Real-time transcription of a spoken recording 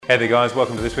Hey there guys,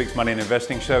 welcome to this week's Money and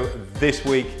Investing Show. This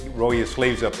week, roll your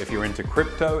sleeves up. If you're into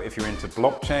crypto, if you're into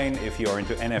blockchain, if you're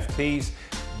into NFTs,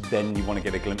 then you want to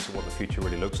get a glimpse of what the future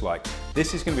really looks like.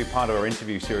 This is going to be part of our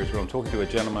interview series where I'm talking to a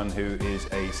gentleman who is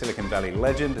a Silicon Valley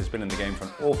legend, has been in the game for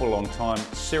an awful long time,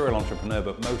 serial entrepreneur,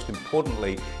 but most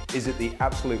importantly, is at the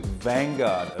absolute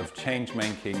vanguard of change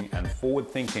making and forward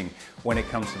thinking when it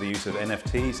comes to the use of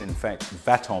NFTs. In fact,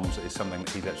 Vatoms is something that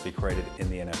he's actually created in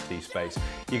the NFT space.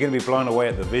 You're going to be blown away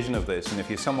at the vision of this, and if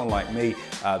you're someone like me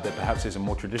that perhaps is a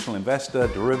more traditional investor,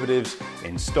 derivatives,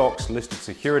 in stocks, listed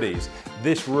securities,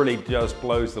 this really just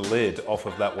blows the lid off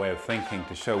of that way of thinking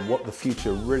to show what the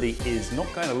future really is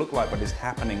not going to look like, but is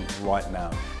happening right now.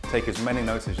 Take as many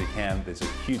notes as you can. There's a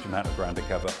huge amount of ground to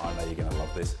cover. I know you're going to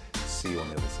love this. See you on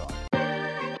the other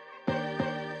side.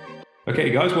 Okay,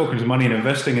 guys, welcome to Money and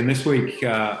Investing. And this week,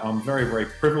 I'm very, very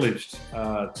privileged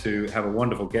to have a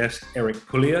wonderful guest, Eric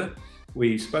Pulia.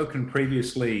 We've spoken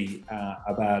previously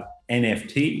about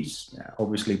NFTs,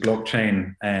 obviously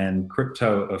blockchain and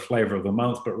crypto a flavor of the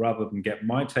month, but rather than get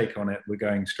my take on it, we're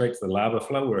going straight to the lava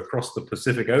flow. We're across the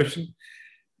Pacific Ocean,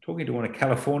 talking to one of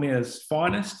California's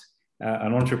finest,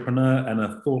 an entrepreneur and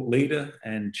a thought leader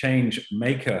and change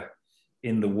maker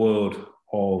in the world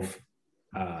of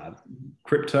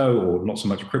crypto, or not so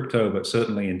much crypto, but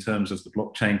certainly in terms of the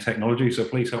blockchain technology. So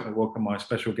please help me welcome my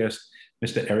special guest,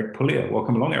 Mr. Eric Pulia.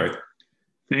 Welcome along, Eric.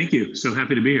 Thank you. So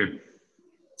happy to be here.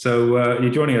 So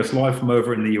you're joining us live from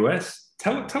over in the US.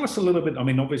 Tell us a little bit. I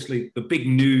mean, obviously, the big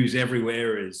news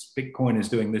everywhere is Bitcoin is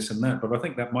doing this and that, but I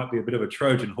think that might be a bit of a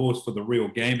Trojan horse for the real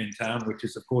game in town, which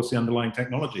is, of course, the underlying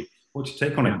technology. What's your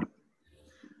take on it?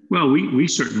 Well, we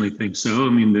certainly think so. I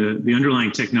mean, the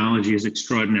underlying technology is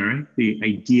extraordinary. The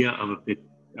idea of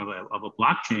a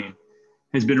blockchain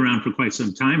has been around for quite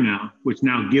some time now, which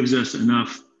now gives us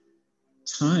enough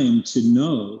time to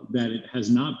know that it has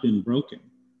not been broken.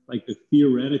 Like the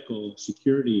theoretical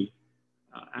security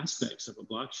aspects of a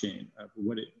blockchain, of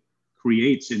what it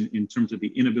creates in terms of the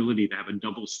inability to have a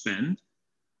double spend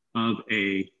of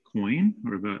a coin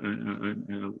or of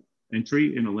an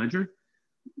entry in a ledger.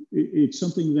 It's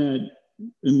something that,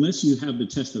 unless you have the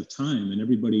test of time and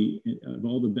everybody of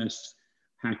all the best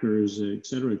hackers, et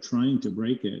cetera, trying to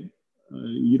break it,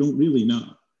 you don't really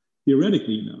know.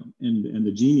 Theoretically, you know, and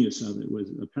the genius of it was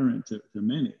apparent to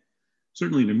many.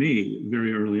 Certainly to me,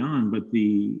 very early on, but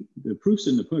the proof's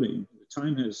in the pudding.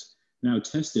 Time has now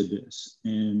tested this.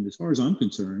 And as far as I'm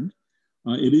concerned,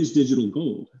 it is digital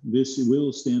gold. This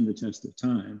will stand the test of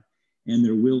time, and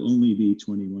there will only be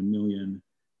 21 million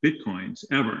Bitcoins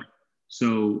ever.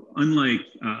 So unlike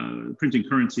printing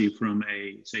currency from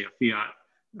say a fiat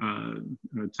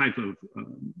type of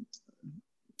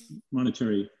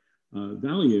monetary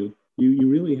value, you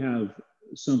really have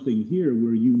something here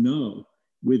where you know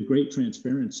with great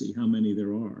transparency how many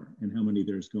there are and how many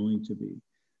there's going to be.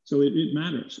 So it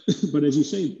matters. But as you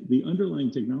say, the underlying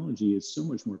technology is so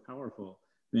much more powerful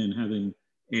than having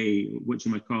what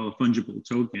you might call a fungible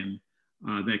token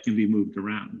that can be moved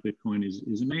around. Bitcoin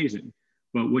is amazing.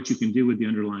 But what you can do with the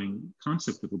underlying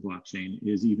concept of a blockchain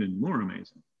is even more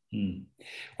amazing.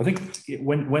 I think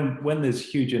when there's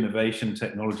huge innovation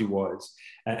technology-wise,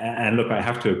 and look, I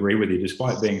have to agree with you,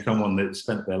 despite being someone that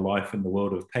spent their life in the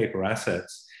world of paper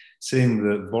assets, seeing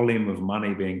the volume of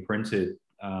money being printed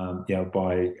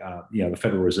by the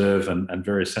Federal Reserve and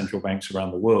various central banks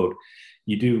around the world,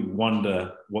 you do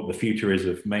wonder what the future is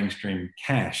of mainstream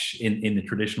cash in the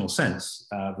traditional sense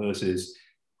versus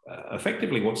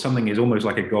effectively what something is almost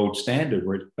like a gold standard,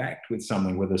 where it's backed with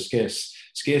something with a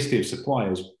scarcity of supply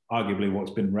is arguably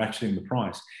what's been ratcheting the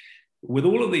price. With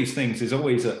all of these things, there's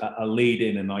always a lead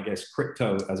in, and I guess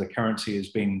crypto as a currency has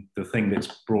been the thing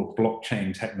that's brought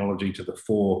blockchain technology to the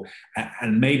fore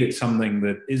and made it something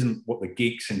that isn't what the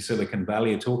geeks in Silicon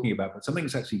Valley are talking about, but something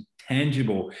that's actually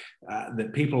tangible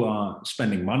that people are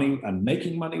spending money and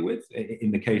making money with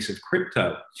in the case of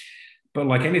crypto. But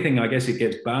like anything, I guess it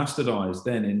gets bastardized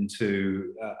then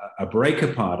into a break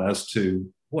apart as to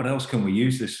what else can we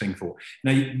use this thing for.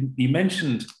 Now, you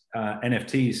mentioned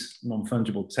NFTs,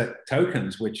 non-fungible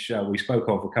tokens, which we spoke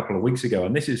of a couple of weeks ago.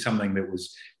 And this is something that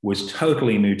was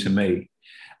totally new to me.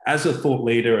 As a thought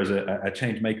leader, as a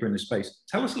change maker in this space,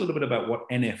 tell us a little bit about what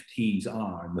NFTs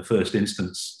are in the first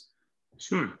instance.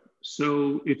 Sure.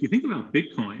 So if you think about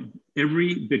Bitcoin,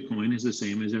 every Bitcoin is the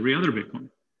same as every other Bitcoin.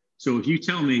 So if you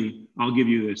tell me, I'll give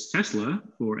you this Tesla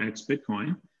for X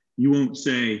Bitcoin, you won't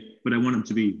say, but I want them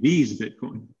to be these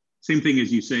Bitcoin. Same thing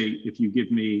as you say, if you give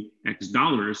me X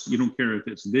dollars, you don't care if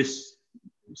it's this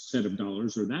set of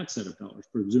dollars or that set of dollars,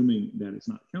 presuming that it's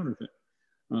not counterfeit.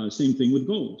 Same thing with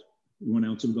gold. 1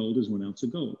 ounce of gold is 1 ounce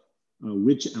of gold.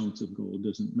 Which ounce of gold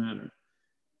doesn't matter.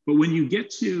 But when you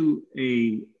get to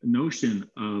a notion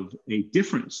of a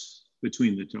difference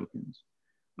between the tokens,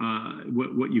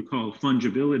 what you call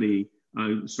fungibility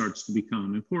starts to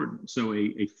become important. So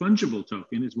a fungible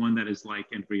token is one that is like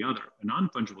every other. A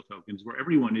non-fungible token is where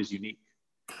everyone is unique.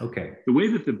 Okay. The way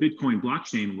that the Bitcoin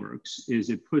blockchain works is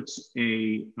it puts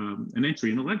an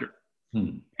entry in a ledger.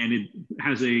 And it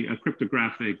has a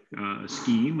cryptographic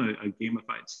scheme, a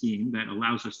gamified scheme that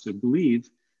allows us to believe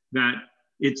that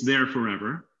it's there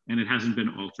forever and it hasn't been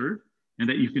altered, and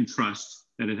that you can trust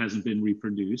that it hasn't been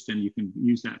reproduced, and you can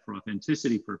use that for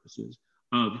authenticity purposes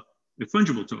of a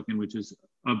fungible token, which is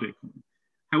a Bitcoin.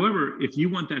 However, if you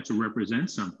want that to represent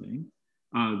something,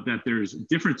 that there's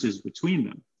differences between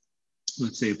them,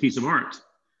 let's say a piece of art,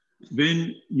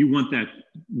 then you want that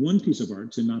one piece of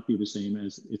art to not be the same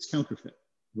as its counterfeit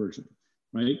version,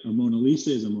 right? A Mona Lisa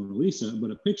is a Mona Lisa,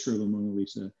 but a picture of a Mona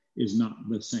Lisa is not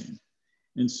the same.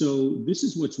 And so this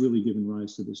is what's really given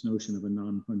rise to this notion of a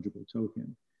non-fungible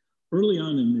token. Early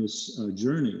on in this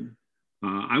journey,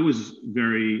 I was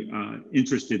very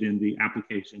interested in the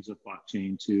applications of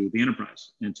blockchain to the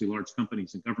enterprise and to large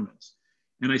companies and governments.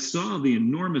 And I saw the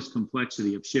enormous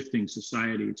complexity of shifting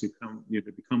society to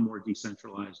become more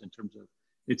decentralized in terms of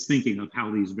its thinking of how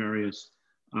these various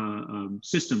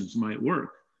systems might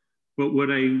work. But what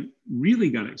I really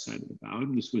got excited about,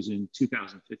 and this was in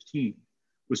 2015,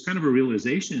 was kind of a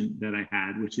realization that I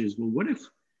had, which is, well, what if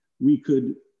we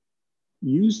could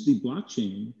use the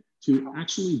blockchain to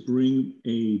actually bring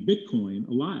a Bitcoin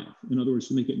alive? In other words,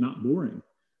 to make it not boring.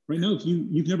 Right now, if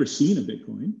you've never seen a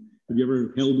Bitcoin, have you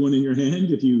ever held one in your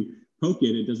hand? If you poke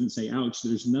it, it doesn't say ouch.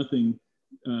 There's nothing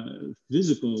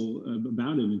physical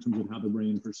about it in terms of how the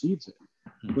brain perceives it.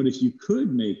 But if you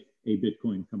could make a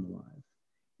Bitcoin come alive,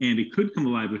 and it could come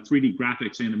alive with 3D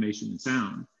graphics, animation, and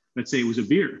sound, let's say it was a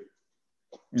beer.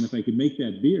 And if I could make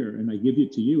that beer and I give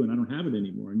it to you and I don't have it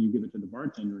anymore, and you give it to the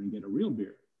bartender and get a real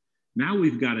beer, now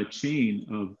we've got a chain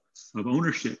of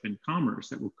ownership and commerce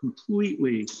that will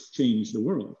completely change the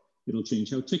world. It'll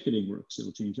change how ticketing works.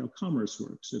 It'll change how commerce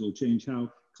works. It'll change how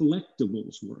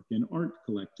collectibles work and art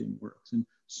collecting works, and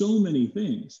so many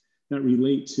things that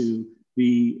relate to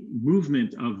the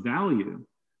movement of value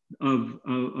of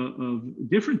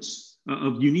difference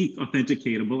of unique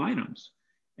authenticatable items.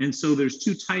 And so there's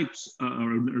two types,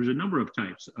 or there's a number of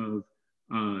types of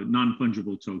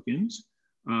non-fungible tokens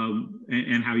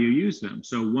and how you use them.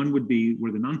 So one would be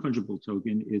where the non-fungible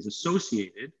token is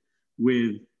associated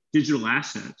with digital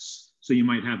assets. So you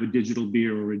might have a digital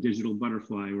beer or a digital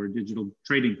butterfly or a digital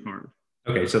trading card.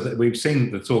 Okay, so we've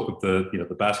seen the talk of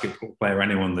the basketball player.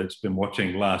 Anyone that's been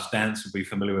watching Last Dance will be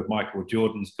familiar with Michael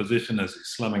Jordan's position as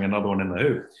he's slamming another one in the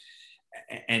hoop.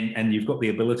 And you've got the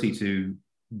ability to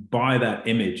buy that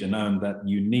image and own that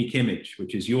unique image,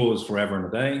 which is yours forever and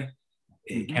a day.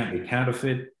 It can't be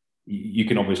counterfeit. You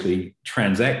can obviously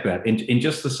transact that in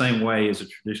just the same way as a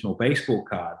traditional baseball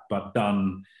card, but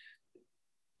done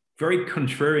very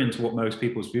contrarian to what most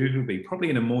people's views would be, probably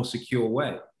in a more secure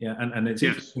way. Yeah, and it's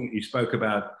interesting that you spoke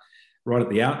about right at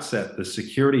the outset the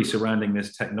security surrounding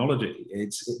this technology.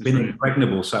 It's been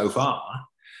impregnable so far.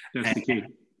 That's the key.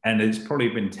 And it's probably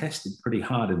been tested pretty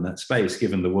hard in that space,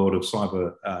 given the world of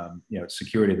cyber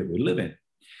security that we live in.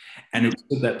 And it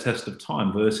stood that test of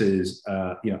time versus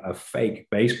a fake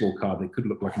baseball card that could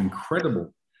look like an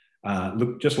incredible,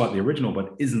 look just like the original,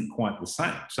 but isn't quite the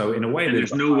same. So in a way,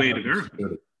 there's no way to verify.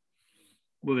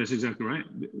 Well, that's exactly right.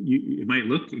 It might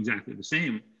look exactly the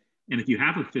same. And if you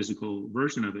have a physical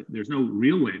version of it, there's no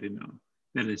real way to know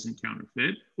that it isn't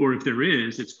counterfeit. Or if there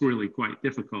is, it's really quite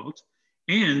difficult.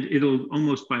 And it'll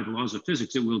almost, by the laws of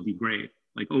physics, it will degrade.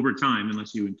 Like over time,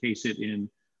 unless you encase it in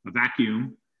a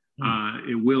vacuum,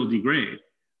 it will degrade.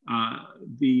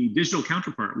 The digital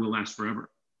counterpart will last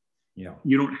forever. Yeah.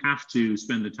 You don't have to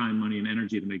spend the time, money, and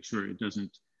energy to make sure it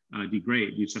doesn't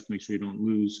degrade. You just have to make sure you don't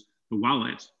lose the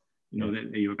wallet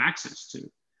that you have access to.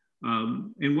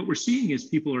 And what we're seeing is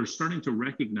people are starting to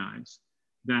recognize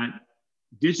that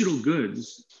digital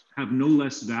goods have no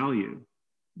less value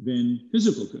than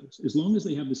physical goods, as long as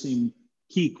they have the same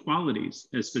key qualities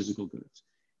as physical goods.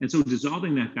 And so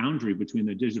dissolving that boundary between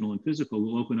the digital and physical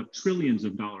will open up trillions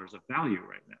of dollars of value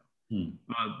right now.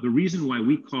 The reason why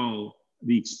we call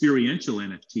the experiential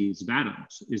NFTs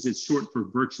VATOMs is it's short for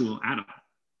virtual atom.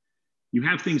 You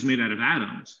have things made out of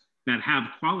atoms that have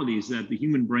qualities that the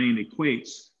human brain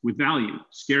equates with value,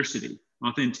 scarcity,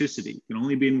 authenticity. It can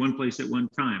only be in one place at one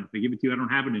time. If I give it to you, I don't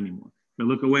have it anymore. If I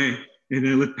look away and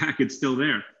then I look back, it's still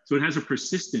there. So it has a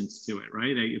persistence to it,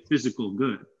 right? A physical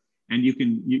good. And you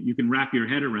can wrap your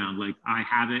head around, like, I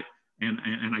have it and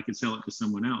I can sell it to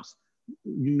someone else.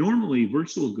 Normally,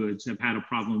 virtual goods have had a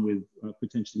problem with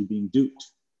potentially being duped.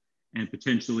 and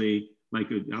potentially, like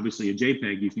obviously a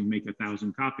JPEG, you can make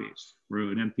 1,000 copies, or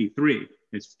an MP3.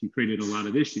 It's created a lot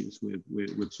of issues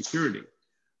with security.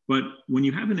 But when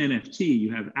you have an NFT,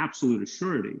 you have absolute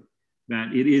assurity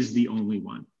that it is the only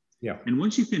one. Yeah. And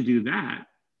once you can do that,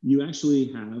 you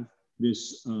actually have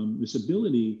this, this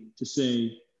ability to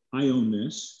say, I own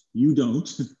this, you don't,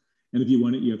 and if you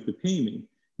want it, you have to pay me.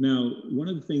 Now, one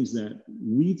of the things that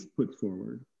we've put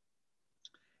forward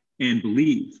and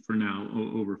believe for now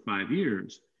over 5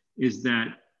 years is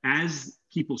that as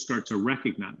people start to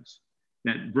recognize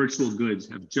that virtual goods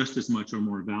have just as much or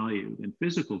more value than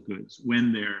physical goods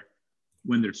when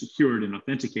they're secured and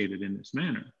authenticated in this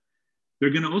manner, they're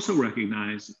going to also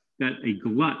recognize that a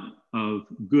glut of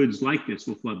goods like this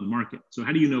will flood the market. So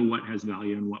how do you know what has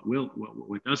value and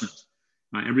what doesn't?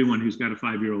 Everyone who's got a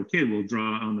 5-year-old kid will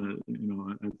draw on the,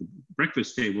 at the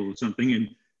breakfast table or something and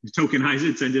tokenize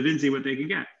it, send it in, see what they can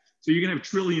get. So you're gonna have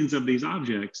trillions of these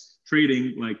objects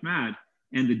trading like mad.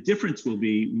 And the difference will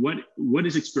be what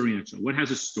is experiential, what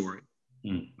has a story. A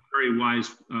very wise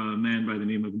man by the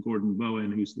name of Gordon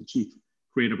Bowen, who's the chief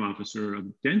creative officer of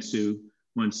Dentsu,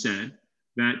 once said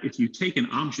that if you take an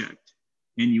object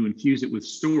and you infuse it with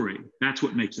story, that's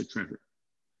what makes it treasure.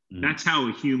 That's how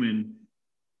a human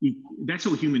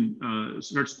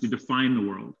starts to define the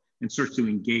world and starts to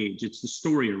engage. It's the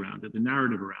story around it, the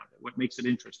narrative around it, what makes it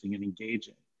interesting and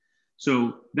engaging.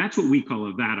 So that's what we call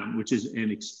a VATM, which is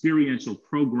an experiential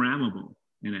programmable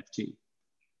NFT.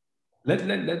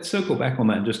 Let's circle back on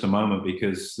that in just a moment,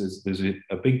 because there's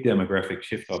a big demographic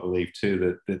shift, I believe,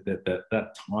 too,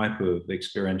 that type of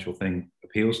experiential thing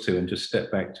appeals to. And just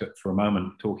step back to it for a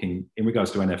moment, talking in regards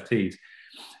to NFTs,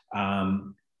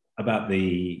 about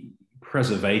the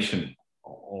preservation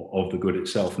of the good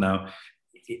itself. Now,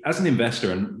 as an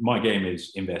investor, and my game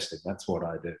is investing, that's what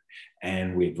I do,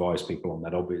 and we advise people on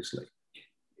that, obviously.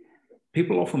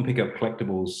 People often pick up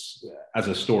collectibles as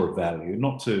a store of value,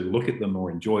 not to look at them or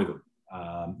enjoy them.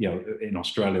 In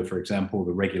Australia, for example,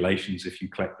 the regulations, if you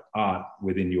collect art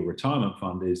within your retirement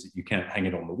fund, is that you can't hang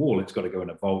it on the wall. It's got to go in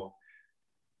a vault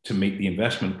to meet the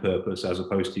investment purpose, as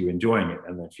opposed to you enjoying it.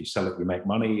 And if you sell it, you make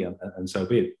money, and so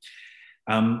be it.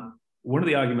 One of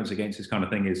the arguments against this kind of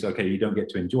thing is, okay, you don't get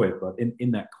to enjoy it, but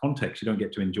in that context, you don't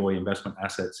get to enjoy investment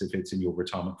assets if it's in your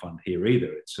retirement fund here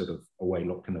either. It's sort of away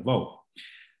locked in a vault.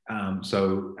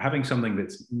 So having something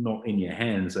that's not in your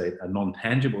hands, a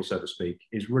non-tangible, so to speak,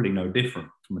 is really no different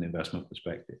from an investment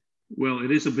perspective. Well, it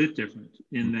is a bit different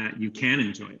in that you can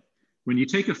enjoy it. When you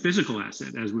take a physical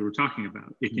asset, as we were talking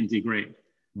about, it can degrade.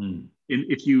 And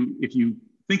if you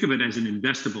think of it as an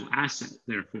investable asset,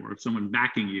 therefore, if someone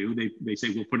backing you, they say,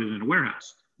 we'll put it in a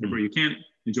warehouse, where you can't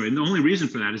enjoy it. And the only reason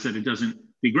for that is that it doesn't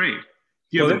degrade.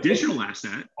 If you have a digital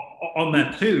asset. On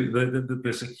that too,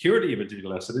 the security of a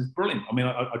digital asset is brilliant. I mean,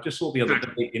 I just saw the other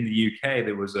day in the UK,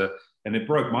 there was and it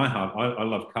broke my heart. I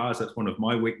love cars, that's one of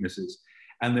my weaknesses.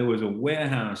 And there was a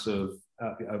warehouse of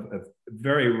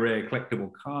very rare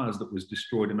collectible cars that was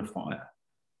destroyed in a fire.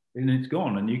 And it's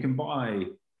gone, and you can buy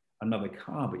another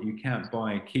car, but you can't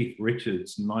buy Keith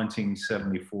Richards'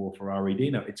 1974 Ferrari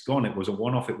Dino. It's gone. It was a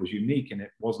one-off, it was unique, and it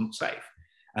wasn't safe.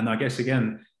 And I guess,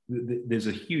 again, there's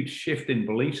a huge shift in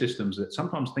belief systems that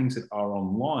sometimes things that are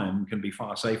online can be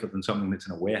far safer than something that's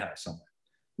in a warehouse somewhere.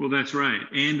 Well, that's right,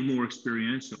 and more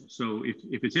experiential. So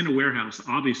if it's in a warehouse,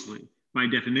 obviously, by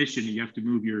definition, you have to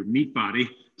move your meat body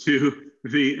to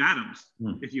the atoms.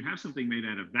 If you have something made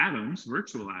out of atoms,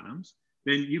 virtual atoms,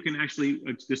 then you can actually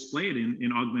display it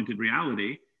in augmented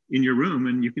reality in your room,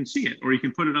 and you can see it, or you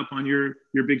can put it up on your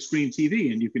big screen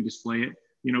TV and you can display it,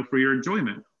 for your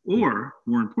enjoyment. Or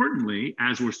more importantly,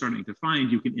 as we're starting to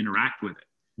find, you can interact with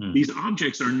it. These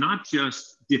objects are not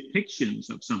just depictions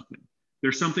of something.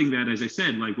 There's something that, as I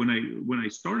said, like when I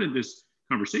started this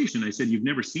conversation, I said, you've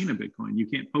never seen a Bitcoin. You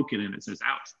can't poke it and it says,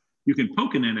 ouch. You can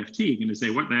poke an NFT and say,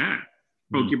 what the heck?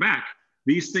 Poke your back.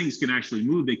 These things can actually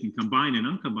move. They can combine and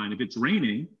uncombine. If it's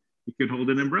raining, it could hold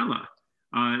an umbrella.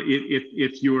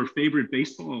 If your favorite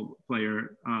baseball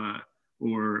player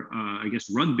or I guess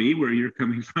rugby, where you're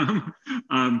coming from,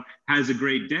 has a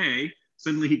great day,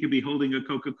 suddenly he could be holding a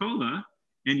Coca-Cola,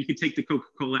 and you could take the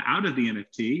Coca-Cola out of the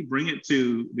NFT, bring it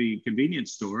to the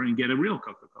convenience store, and get a real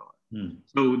Coca-Cola.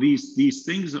 So these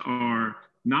things are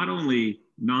not only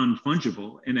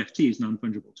non-fungible NFTs,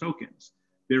 non-fungible tokens,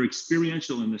 they're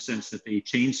experiential in the sense that they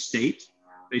change state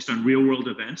based on real-world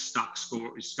events, stock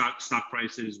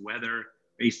prices, weather,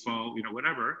 baseball,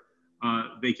 whatever.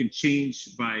 They can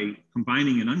change by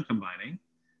combining and uncombining.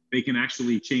 They can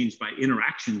actually change by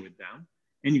interaction with them.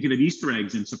 And you can have Easter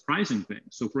eggs and surprising things.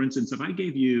 So for instance, if I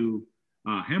gave you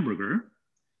a hamburger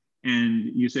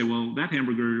and you say, well, that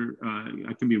hamburger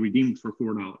can be redeemed for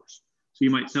 $4. So you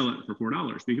might sell it for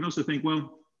 $4. But you can also think,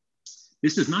 well,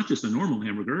 this is not just a normal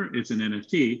hamburger, it's an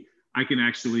NFT. I can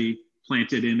actually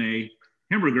plant it in a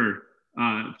hamburger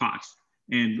pot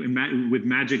and with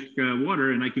magic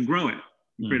water, and I can grow it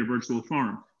and create a virtual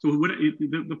farm. So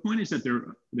the point is that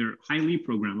they're highly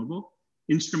programmable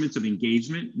instruments of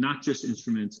engagement, not just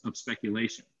instruments of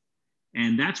speculation.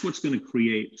 And that's what's going to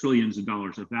create trillions of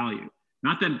dollars of value.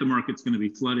 Not that the market's going to be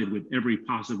flooded with every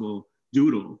possible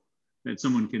doodle that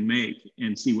someone can make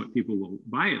and see what people will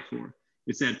buy it for.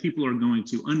 It's that people are going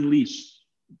to unleash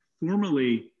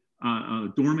formerly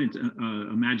dormant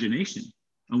imagination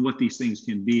on what these things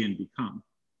can be and become.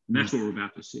 And that's what we're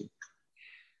about to see.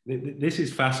 This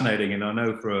is fascinating, and I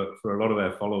know for a lot of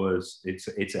our followers,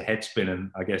 it's a head spin,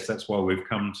 and I guess that's why we've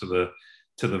come to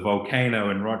the volcano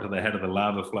and right to the head of the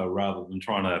lava flow rather than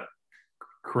trying to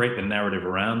create the narrative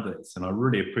around this. And I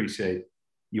really appreciate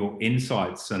your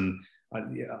insights and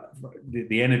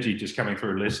the energy just coming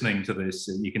through listening to this.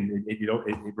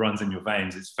 It runs in your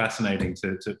veins. It's fascinating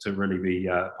to really be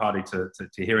party to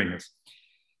hearing this.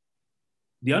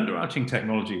 The underarching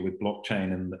technology with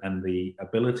blockchain and the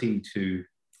ability to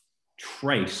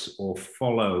trace or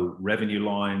follow revenue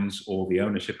lines or the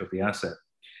ownership of the asset.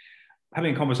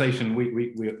 Having a conversation,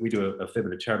 we do a fair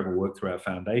bit of charitable work through our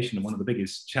foundation, and one of the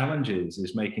biggest challenges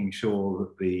is making sure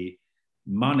that the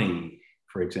money,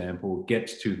 for example,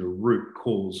 gets to the root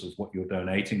cause of what you're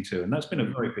donating to. And that's been a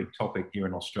very big topic here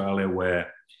in Australia,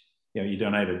 where you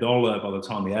donate $1, by the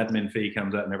time the admin fee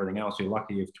comes out and everything else, you're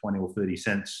lucky if 20 or 30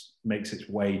 cents makes its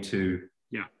way to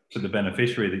the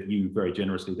beneficiary that you very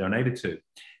generously donated to.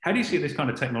 How do you see this kind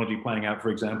of technology playing out, for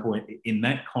example, in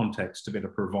that context to be able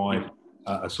to provide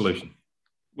a solution?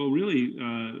 Well, really,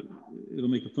 it'll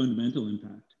make a fundamental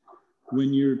impact.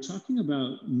 When you're talking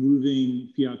about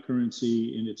moving fiat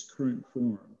currency in its current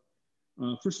form,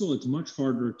 first of all, it's much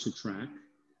harder to track.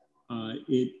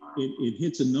 It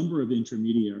hits a number of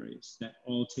intermediaries that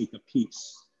all take a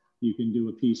piece. You can do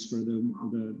a piece for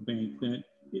the bank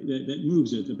that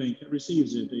moves it, the bank that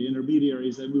receives it, the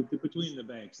intermediaries that move it between the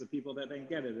banks, the people that then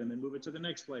get it and then move it to the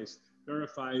next place,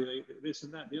 verify this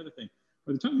and that, the other thing.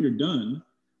 By the time you're done,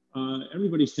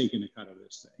 everybody's taking a cut of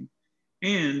this thing.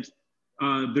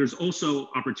 And there's also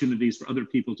opportunities for other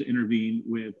people to intervene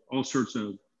with all sorts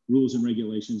of rules and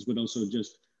regulations, but also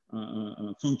just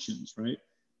functions, right?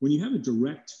 When you have a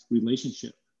direct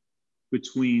relationship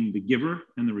between the giver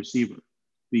and the receiver,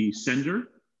 the sender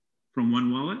from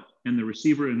one wallet and the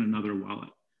receiver in another wallet,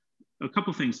 a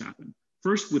couple things happen.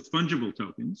 First, with fungible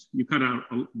tokens, you cut out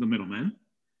the middlemen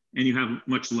and you have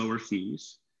much lower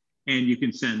fees, and you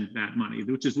can send that money,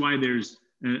 which is why there's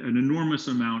an enormous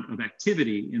amount of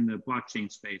activity in the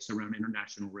blockchain space around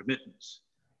international remittance.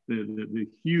 The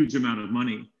huge amount of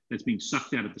money that's being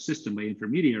sucked out of the system by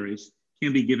intermediaries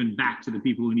can be given back to the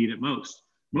people who need it most.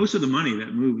 Most of the money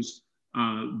that moves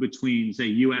between, say,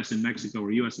 US and Mexico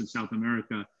or US and South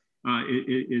America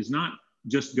is not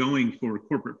just going for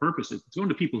corporate purposes. It's going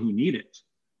to people who need it,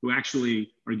 who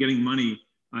actually are getting money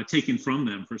taken from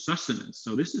them for sustenance.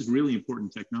 So this is really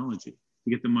important technology to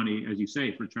get the money, as you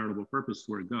say, for charitable purpose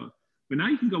where it goes. But now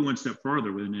you can go one step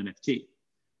farther with an NFT.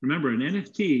 Remember, an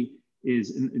NFT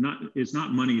is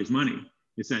not money is money.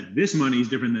 It's that this money is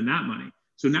different than that money.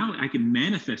 So now I can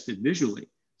manifest it visually.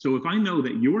 So if I know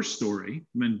that your story,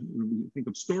 think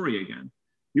of story again,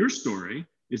 your story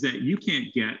is that you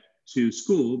can't get to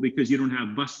school because you don't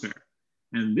have bus fare.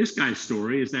 And this guy's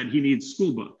story is that he needs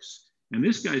school books. And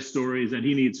this guy's story is that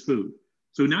he needs food.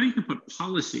 So now you can put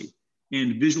policy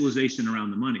and visualization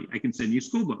around the money. I can send you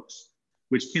school books,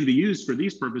 which can be used for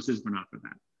these purposes, but not for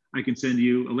that. I can send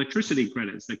you electricity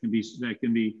credits that can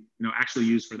be actually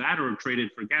used for that or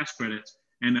traded for gas credits.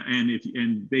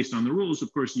 And based on the rules,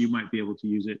 of course, you might be able to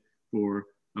use it for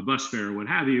a bus fare or what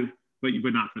have you, but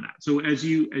not for that. So as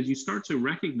you start to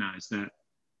recognize that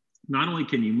not only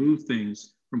can you move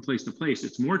things from place to place,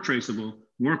 it's more traceable,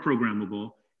 more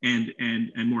programmable, and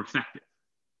more effective.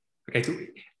 Okay, so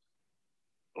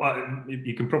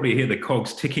you can probably hear the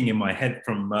cogs ticking in my head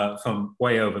from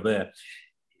way over there.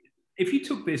 If you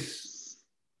took this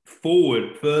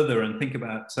forward further and think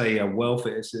about, say, a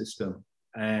welfare system,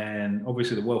 and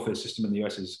obviously the welfare system in the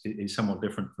US is somewhat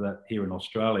different to that here in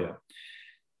Australia.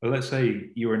 But let's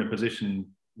say you're in a position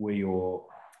where you're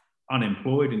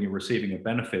unemployed and you're receiving a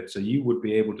benefit. So you would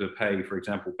be able to pay, for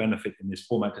example, benefit in this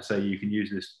format to say you can use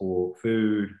this for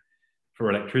food, for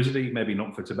electricity, maybe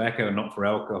not for tobacco, not for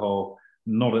alcohol,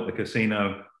 not at the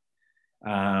casino,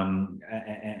 and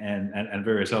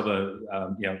various other,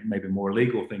 maybe more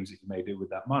illegal things that you may do with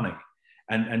that money.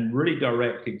 and really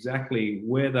direct exactly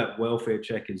where that welfare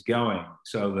check is going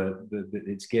so that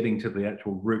it's getting to the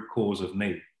actual root cause of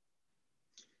need.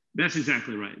 That's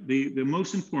exactly right. The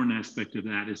most important aspect of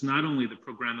that is not only the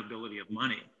programmability of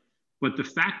money, but the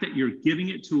fact that you're giving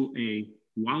it to a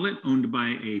wallet owned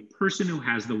by a person who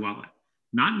has the wallet,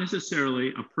 not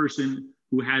necessarily a person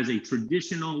who has a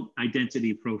traditional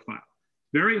identity profile.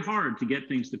 Very hard to get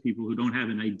things to people who don't have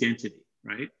an identity,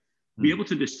 right? Be able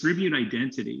to distribute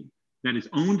identity that is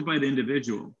owned by the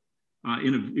individual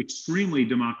in an extremely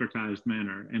democratized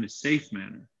manner and a safe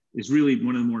manner is really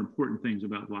one of the more important things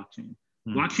about blockchain.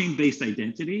 Blockchain-based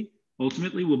identity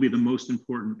ultimately will be the most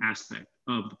important aspect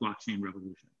of the blockchain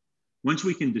revolution. Once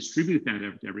we can distribute that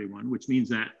to everyone, which means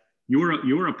that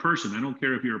you're a person. I don't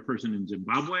care if you're a person in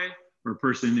Zimbabwe or a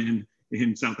person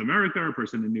in South America or a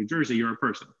person in New Jersey, you're a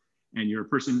person. And you're a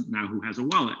person now who has a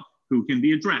wallet, who can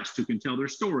be addressed, who can tell their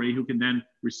story, who can then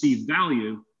receive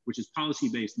value, which is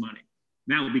policy-based money.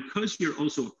 Now, because you're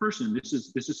also a person, this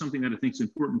is something that I think is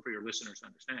important for your listeners to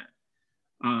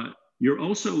understand. You're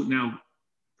also now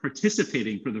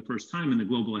participating for the first time in the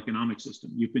global economic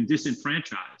system. You've been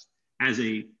disenfranchised as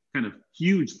a kind of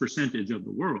huge percentage of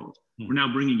the world. We're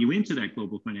now bringing you into that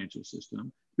global financial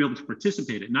system to be able to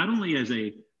participate in, not only as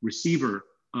a receiver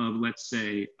of, let's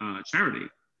say, charity,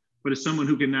 but as someone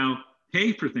who can now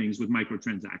pay for things with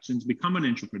microtransactions, become an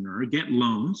entrepreneur, get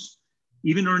loans,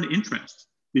 even earn interest.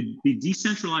 The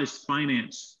decentralized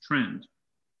finance trend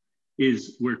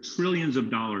is where trillions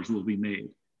of dollars will be made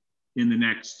in the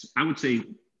next, I would say,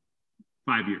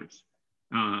 5 years,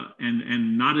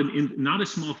 and not a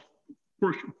small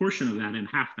portion of that in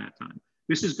half that time.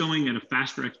 This is going at a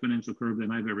faster exponential curve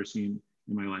than I've ever seen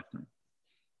in my lifetime.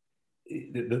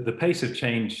 The pace of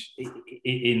change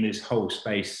in this whole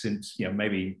space since,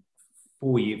 maybe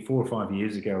 4 or 5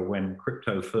 years ago, when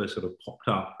crypto first sort of popped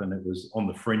up and it was on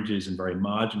the fringes and very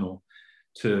marginal,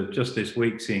 to just this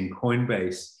week seeing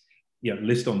Coinbase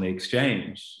list on the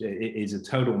exchange, it is a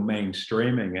total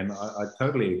mainstreaming. And I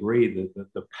totally agree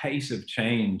that the pace of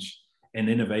change and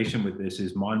innovation with this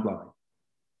is mind-blowing.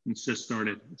 It's just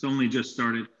started. It's only just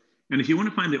started. And if you want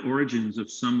to find the origins of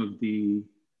some of the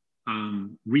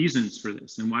reasons for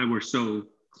this and why we're so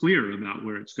clear about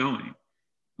where it's going,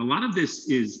 a lot of this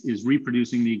is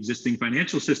reproducing the existing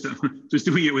financial system, just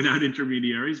doing it without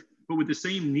intermediaries, but with the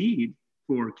same need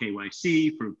for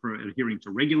KYC, for adhering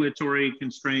to regulatory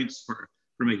constraints, for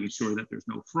making sure that there's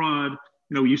no fraud.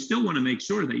 You still want to make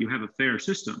sure that you have a fair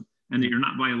system and that you're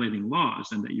not violating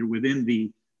laws and that you're within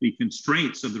the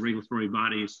constraints of the regulatory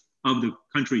bodies of the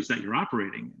countries that you're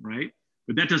operating in, right?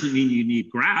 But that doesn't mean you need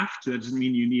graft. That doesn't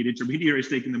mean you need intermediaries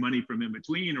taking the money from in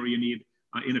between, or you need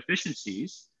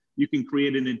inefficiencies. You can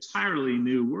create an entirely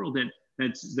new world that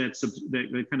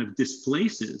kind of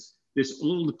displaces this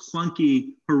old,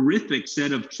 clunky, horrific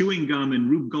set of chewing gum and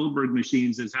Rube Goldberg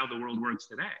machines is how the world works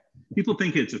today. People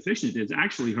think it's efficient. It's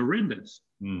actually horrendous.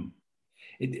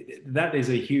 That is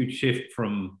a huge shift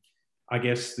from, I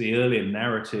guess, the earlier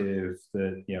narrative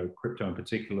that, crypto in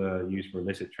particular used for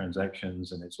illicit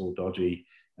transactions and it's all dodgy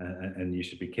and you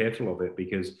should be careful of it,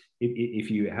 because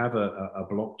if you have a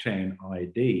blockchain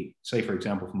ID, say, for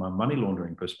example, from a money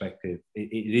laundering perspective, it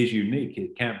is unique.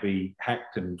 It can't be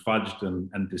hacked and fudged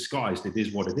and disguised. It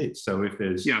is what it is. So if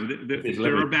there's...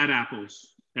 there are bad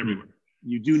apples everywhere.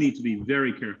 You do need to be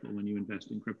very careful when you invest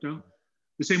in crypto.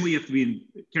 The same way you have to be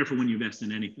careful when you invest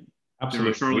in anything. Absolutely.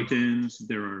 There are charlatans,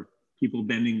 there are people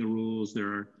bending the rules, there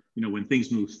are, when things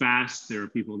move fast, there are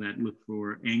people that look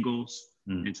for angles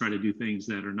and try to do things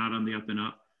that are not on the up and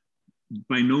up.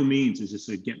 By no means is this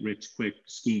a get-rich-quick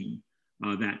scheme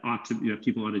that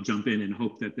people ought to jump in and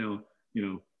hope that they'll,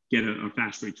 get a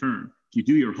fast return. If you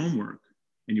do your homework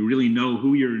and you really know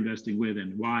who you're investing with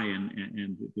and why,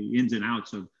 and the ins and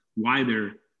outs of why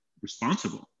they're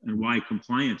responsible and why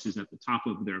compliance is at the top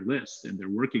of their list, and they're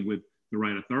working with the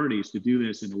right authorities to do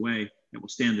this in a way that will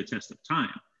stand the test of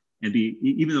time. And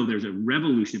even though there's a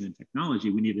revolution in technology,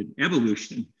 we need an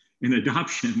evolution in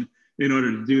adoption in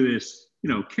order to do this,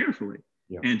 carefully,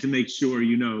 and to make sure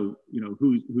who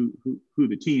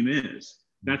the team is.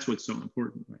 That's what's so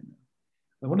important right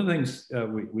now. One of the things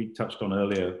we touched on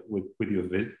earlier with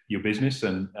your business,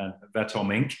 and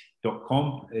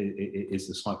vatominc.com is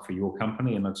the site for your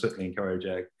company, and I'd certainly encourage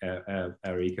our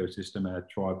ecosystem, our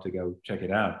tribe, to go check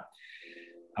it out,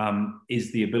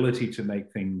 is the ability to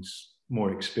make things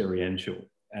more experiential.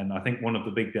 And I think one of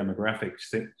the big demographic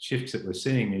shifts that we're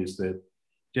seeing is that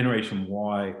Generation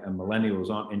Y and millennials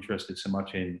aren't interested so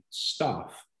much in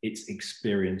stuff, it's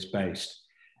experience-based.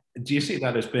 Do you see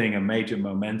that as being a major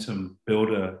momentum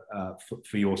builder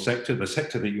for your sector, the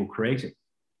sector that you're creating?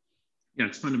 Yeah,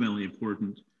 it's fundamentally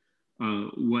important.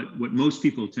 what most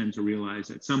people tend to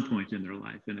realize at some point in their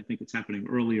life, and I think it's happening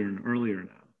earlier and earlier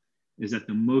now, is that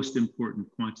the most important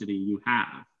quantity you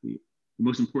have, the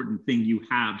most important thing you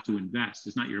have to invest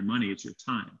is not your money, it's your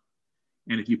time.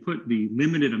 And if you put the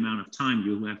limited amount of time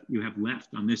you have left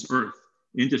on this earth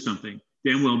into something,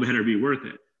 damn well better be worth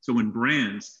it. So when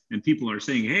brands and people are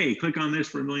saying, hey, click on this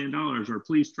for $1 million, or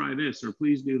please try this, or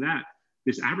please do that,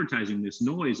 this advertising, this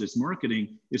noise, this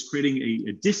marketing is creating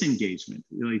a disengagement,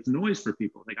 like noise for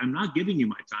people. Like, I'm not giving you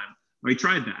my time. I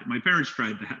tried that. My parents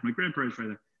tried that. My grandparents tried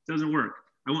that. It doesn't work.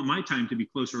 I want my time to be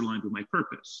closer aligned with my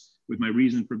purpose, with my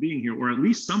reason for being here, or at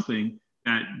least something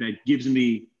that gives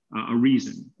me a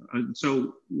reason.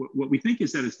 So what we think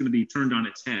is that it's going to be turned on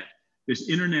its head. This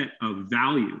internet of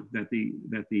value that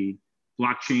the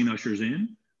blockchain ushers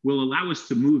in will allow us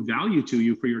to move value to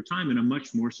you for your time in a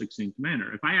much more succinct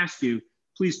manner. If I ask you,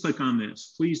 please click on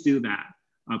this, please do that,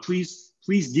 please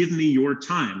give me your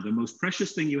time, the most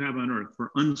precious thing you have on earth,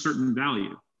 for uncertain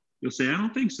value, you'll say, I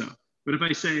don't think so. But if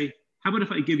I say, how about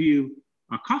if I give you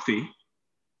a coffee,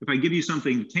 if I give you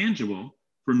something tangible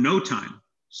for no time,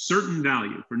 certain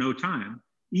value for no time,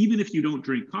 even if you don't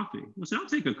drink coffee, you'll say, I'll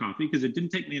take a coffee because it didn't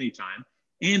take me any time.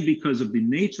 And because of the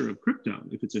nature of crypto,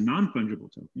 if it's a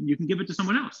non-fungible token, you can give it to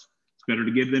someone else. It's better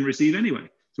to give than receive anyway.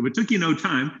 So if it took you no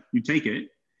time, you take it.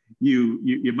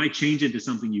 You might change it to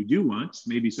something you do want.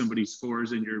 Maybe somebody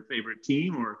scores in your favorite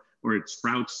team, or it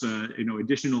sprouts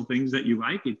additional things that you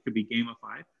like. It could be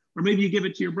gamified. Or maybe you give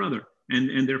it to your brother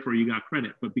and therefore you got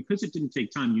credit. But because it didn't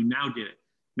take time, you now did it.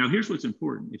 Now here's what's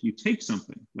important. If you take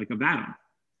something like a Vatom,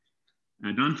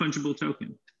 a non-fungible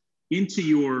token, into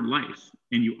your life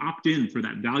and you opt in for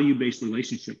that value-based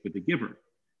relationship with the giver,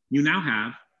 you now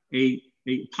have a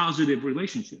positive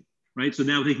relationship, right? So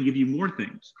now they can give you more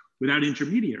things without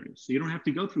intermediaries. So you don't have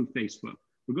to go through Facebook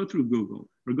or go through Google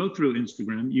or go through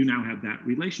Instagram. You now have that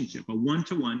relationship, a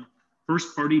one-to-one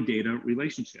first-party data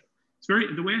relationship.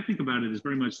 The way I think about it is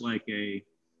very much like a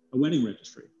wedding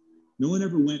registry. No one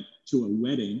ever went to a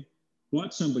wedding,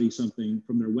 bought somebody something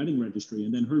from their wedding registry,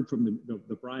 and then heard from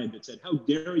the bride that said, how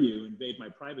dare you invade my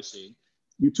privacy?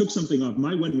 You took something off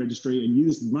my wedding registry and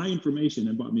used my information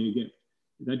and bought me a gift.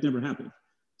 That never happened.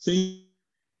 Same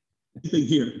thing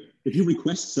here. If you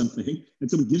request something and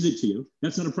someone gives it to you,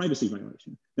 that's not a privacy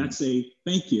violation. That's a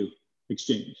thank you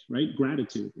exchange, right?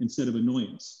 Gratitude instead of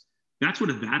annoyance. That's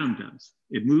what a Vatom does.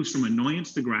 It moves from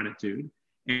annoyance to gratitude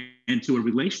and to a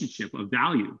relationship of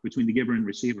value between the giver and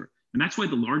receiver. And that's why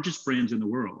the largest brands in the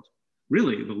world,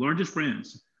 really the largest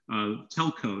brands,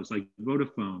 telcos like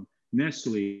Vodafone,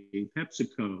 Nestle,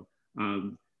 PepsiCo,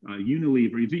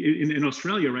 Unilever. In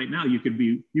Australia right now, you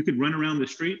could run around the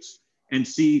streets and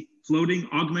see floating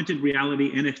augmented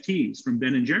reality NFTs from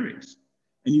Ben and Jerry's.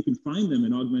 And you can find them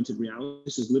in augmented reality.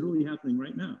 This is literally happening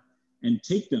right now. And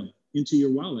take them into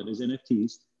your wallet as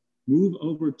NFTs, move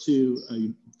over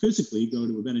to physically go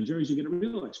to a Ben and Jerry's, you get a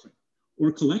real ice cream.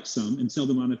 Or collect some and sell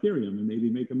them on Ethereum and maybe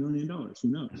make $1 million, who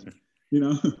knows?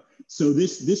 So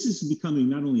this is becoming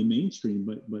not only mainstream,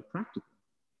 but practical.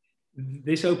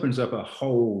 This opens up a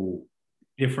whole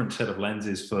different set of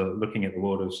lenses for looking at the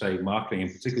world of, say, marketing,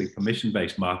 and particularly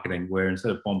permission-based marketing, where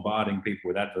instead of bombarding people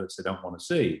with adverts they don't want to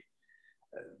see,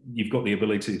 you've got the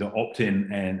ability to opt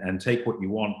in and take what you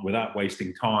want without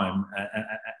wasting time,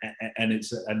 and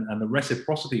the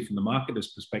reciprocity from the marketer's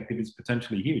perspective is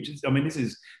potentially huge. I mean, this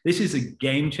is a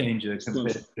game changer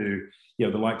compared to the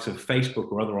likes of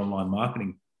Facebook or other online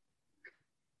marketing.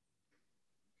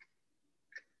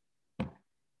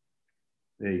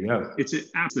 There you go. It's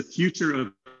the future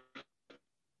of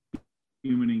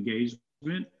human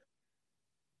engagement,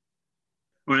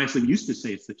 or actually used to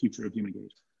say it's the future of human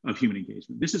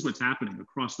engagement. This is what's happening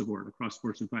across the board, across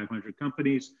Fortune 500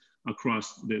 companies,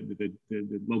 across the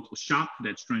local shop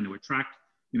that's trying to attract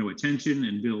attention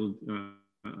and build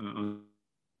an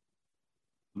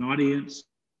audience.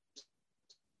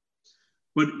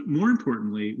 But more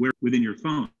importantly, we're within your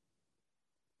phone.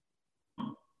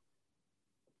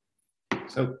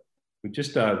 So we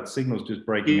just signals just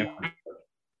breaking up.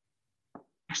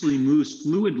 Actually moves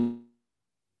fluidly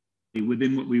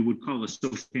within what we would call a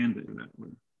social canvas.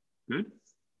 Good?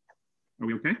 Are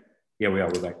we okay? Yeah, we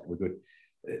are. We're back. We're good.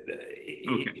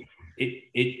 Okay.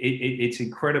 It's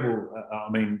incredible. I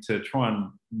mean, to try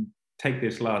and take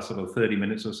this last sort of 30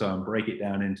 minutes or so and break it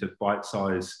down into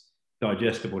bite-sized,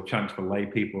 digestible chunks for lay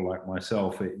people like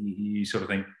myself, you sort of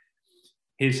think,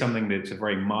 here's something that's a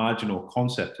very marginal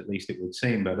concept, at least it would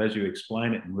seem, but as you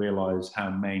explain it and realize how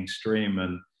mainstream,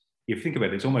 and you think about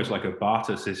it, it's almost like a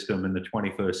barter system in the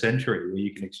 21st century where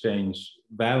you can exchange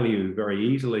value very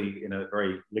easily in a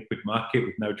very liquid market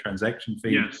with no transaction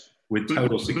fee, yes. with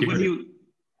total security.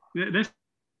 That's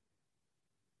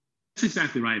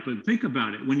exactly right. But think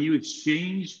about it. When you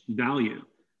exchange value,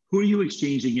 who are you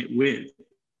exchanging it with?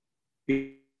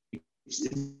 The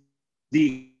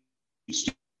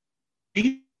exchange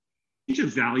of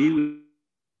value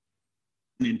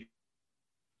is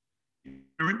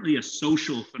inherently a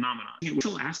social phenomenon. The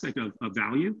social aspect of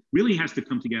value really has to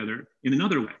come together in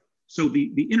another way. So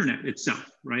the internet itself,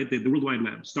 right, the World Wide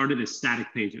Web started as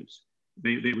static pages.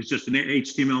 It was just an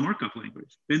HTML markup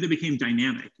language. Then they became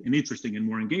dynamic and interesting and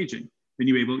more engaging. Then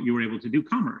you were able to do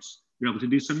commerce. You're able to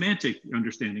do semantic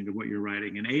understanding of what you're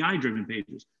writing and AI-driven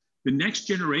pages. The next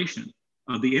generation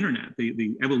of the internet,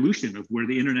 the evolution of where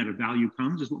the internet of value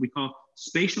comes, is what we call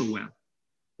spatial web.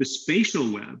 The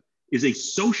spatial web is a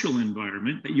social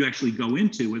environment that you actually go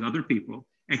into with other people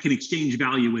and can exchange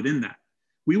value within that.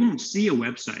 We won't see a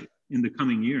website in the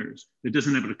coming years that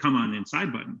doesn't have a come on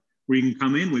inside button, where you can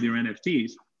come in with your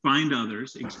NFTs, find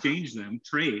others, exchange them,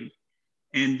 trade,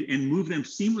 and move them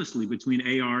seamlessly between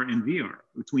AR and VR,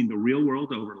 between the real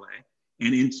world overlay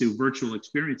and into virtual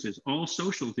experiences, all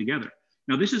social together.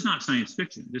 Now, this is not science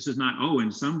fiction. This is not, oh,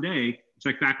 and someday,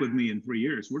 check back with me in 3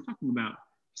 years. We're talking about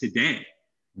today.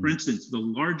 For instance, the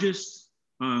largest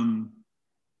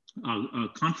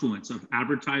confluence of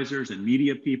advertisers and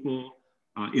media people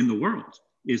in the world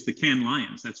is the Cannes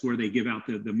Lions. That's where they give out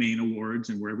the main awards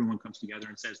and where everyone comes together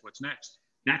and says what's next.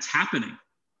 That's happening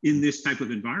in this type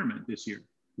of environment this year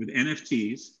with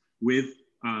NFTs, with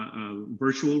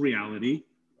virtual reality,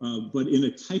 but in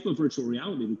a type of virtual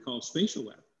reality we call spatial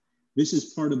web. This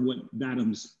is part of what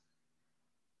VATAMS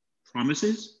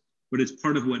promises, but it's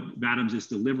part of what VATAMS is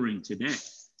delivering today.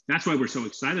 That's why we're so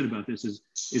excited about this, is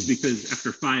because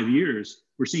after 5 years,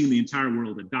 we're seeing the entire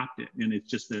world adopt it, and it's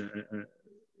just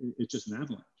it's just an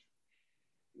avalanche.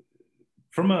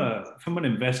 From an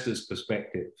investor's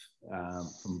perspective,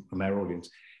 from our audience,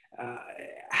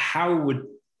 how would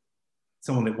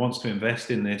someone that wants to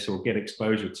invest in this or get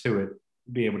exposure to it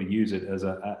be able to use it as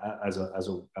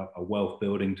a wealth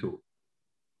building tool?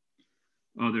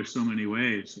 Oh, there's so many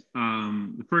ways.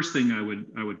 The first thing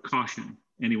I would caution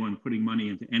anyone putting money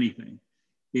into anything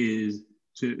is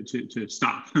to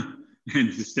stop and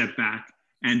to step back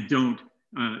and don't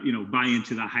buy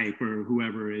into the hype or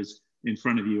whoever is in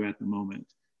front of you at the moment.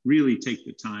 Really take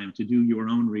the time to do your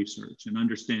own research and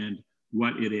understand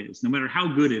what it is. No matter how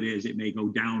good it is, it may go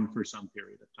down for some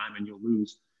period of time and you'll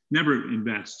lose. Never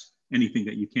invest anything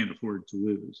that you can't afford to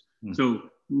lose. So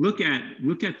look at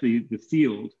the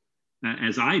field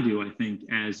as I do, I think,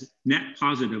 as net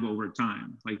positive over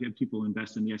time. Like if people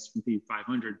invest in the S&P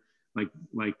 500,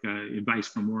 like advice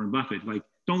from Warren Buffett, like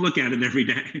don't look at it every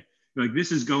day. Like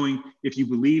this is going, if you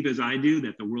believe as I do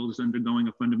that the world is undergoing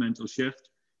a fundamental shift,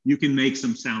 you can make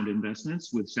some sound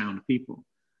investments with sound people.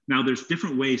 Now there's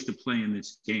different ways to play in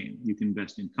this game. You can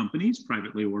invest in companies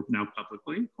privately or now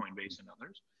publicly, Coinbase and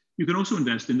others. You can also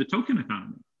invest in the token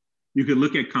economy. You could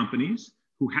look at companies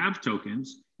who have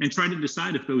tokens and try to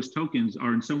decide if those tokens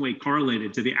are in some way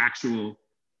correlated to the actual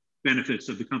benefits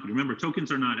of the company. Remember,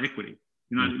 tokens are not equity.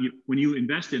 When you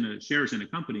invest in shares in a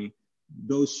company,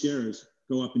 those shares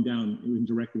go up and down in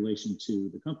direct relation to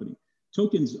the company.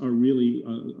 Tokens are really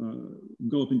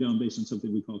go up and down based on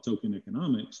something we call token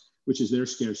economics, which is their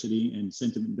scarcity and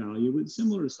sentiment value. It's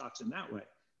similar to stocks in that way,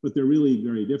 but they're really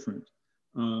very different.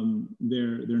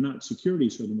 They're not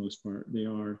securities for the most part. They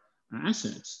are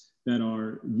assets that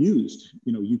are used,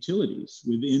 utilities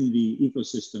within the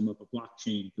ecosystem of a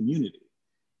blockchain community.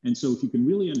 And so if you can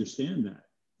really understand that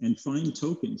and find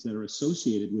tokens that are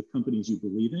associated with companies you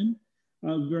believe in,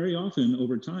 very often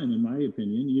over time, in my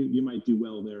opinion, you might do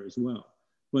well there as well.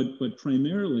 But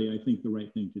primarily, I think the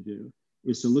right thing to do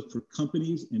is to look for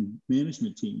companies and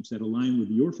management teams that align with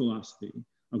your philosophy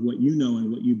of what you know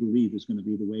and what you believe is going to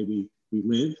be the way we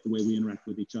live, the way we interact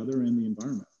with each other and the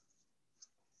environment.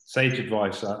 Sage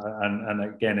advice. And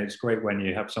again, it's great when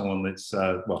you have someone that's,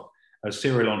 a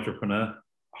serial entrepreneur,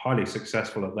 highly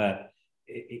successful at that,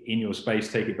 in your space.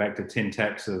 Take it back to tin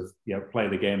tacks of, play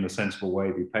the game the sensible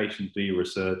way, be patient, do your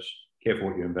research, careful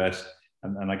what you invest,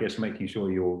 and I guess making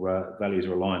sure your values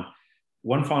are aligned.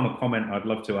 One final comment I'd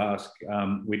love to ask.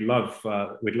 We'd love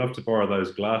to borrow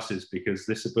those glasses, because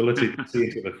this ability to see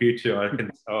into the future, I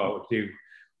can,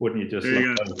 wouldn't you just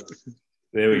love those?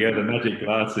 There we go, the magic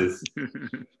glasses.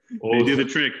 Awesome. They do the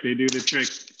trick. They do the trick.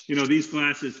 These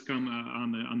glasses come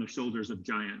on the shoulders of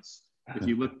giants. If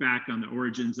you look back on the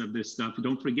origins of this stuff,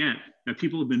 don't forget that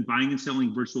people have been buying and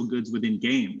selling virtual goods within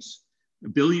games,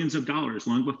 billions of dollars,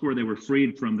 long before they were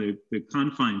freed from the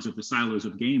confines of the silos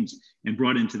of games and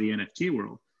brought into the NFT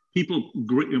world. People,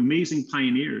 great, amazing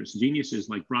pioneers, geniuses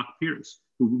like Brock Pierce,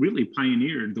 who really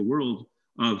pioneered the world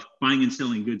of buying and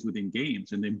selling goods within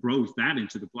games, and then drove that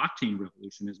into the blockchain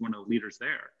revolution as one of the leaders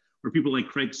there. Or people like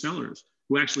Craig Sellers,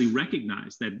 who actually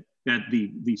recognized that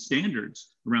the standards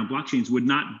around blockchains would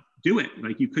not do it.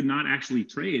 Like you could not actually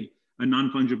trade a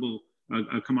non-fungible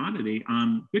commodity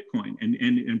on Bitcoin,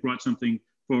 and brought something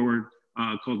forward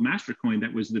called Mastercoin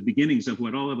that was the beginnings of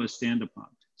what all of us stand upon.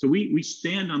 So we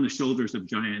stand on the shoulders of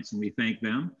giants and we thank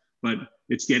them, but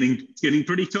it's getting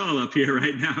pretty tall up here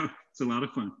right now. It's a lot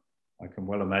of fun. I can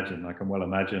well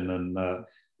imagine, and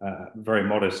very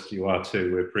modest you are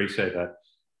too. We appreciate that.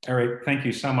 Eric, thank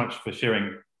you so much for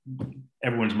sharing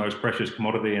everyone's most precious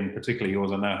commodity, and particularly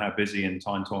yours. I know how busy and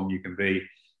time-torn you can be.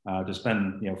 To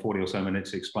spend 40 or so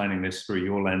minutes explaining this through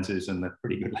your lenses, and the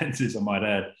pretty good lenses I might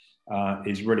add,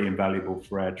 is really invaluable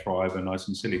for our tribe, and I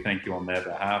sincerely thank you on their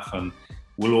behalf. And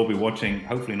we'll all be watching,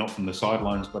 hopefully not from the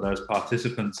sidelines, but as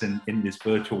participants in this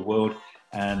virtual world.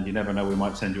 And you never know, we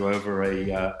might send you over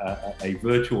a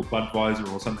virtual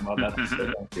Budweiser or something like that.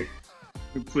 So thank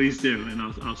you. Please do, and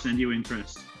I'll send you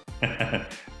interest.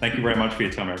 Thank you very much for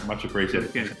your time, Eric. Much appreciated.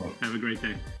 Okay. Have a great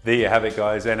day. There you have it,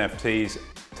 guys. NFTs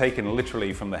taken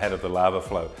literally from the head of the lava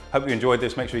flow. Hope you enjoyed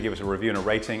this. Make sure you give us a review and a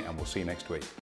rating, and we'll see you next week.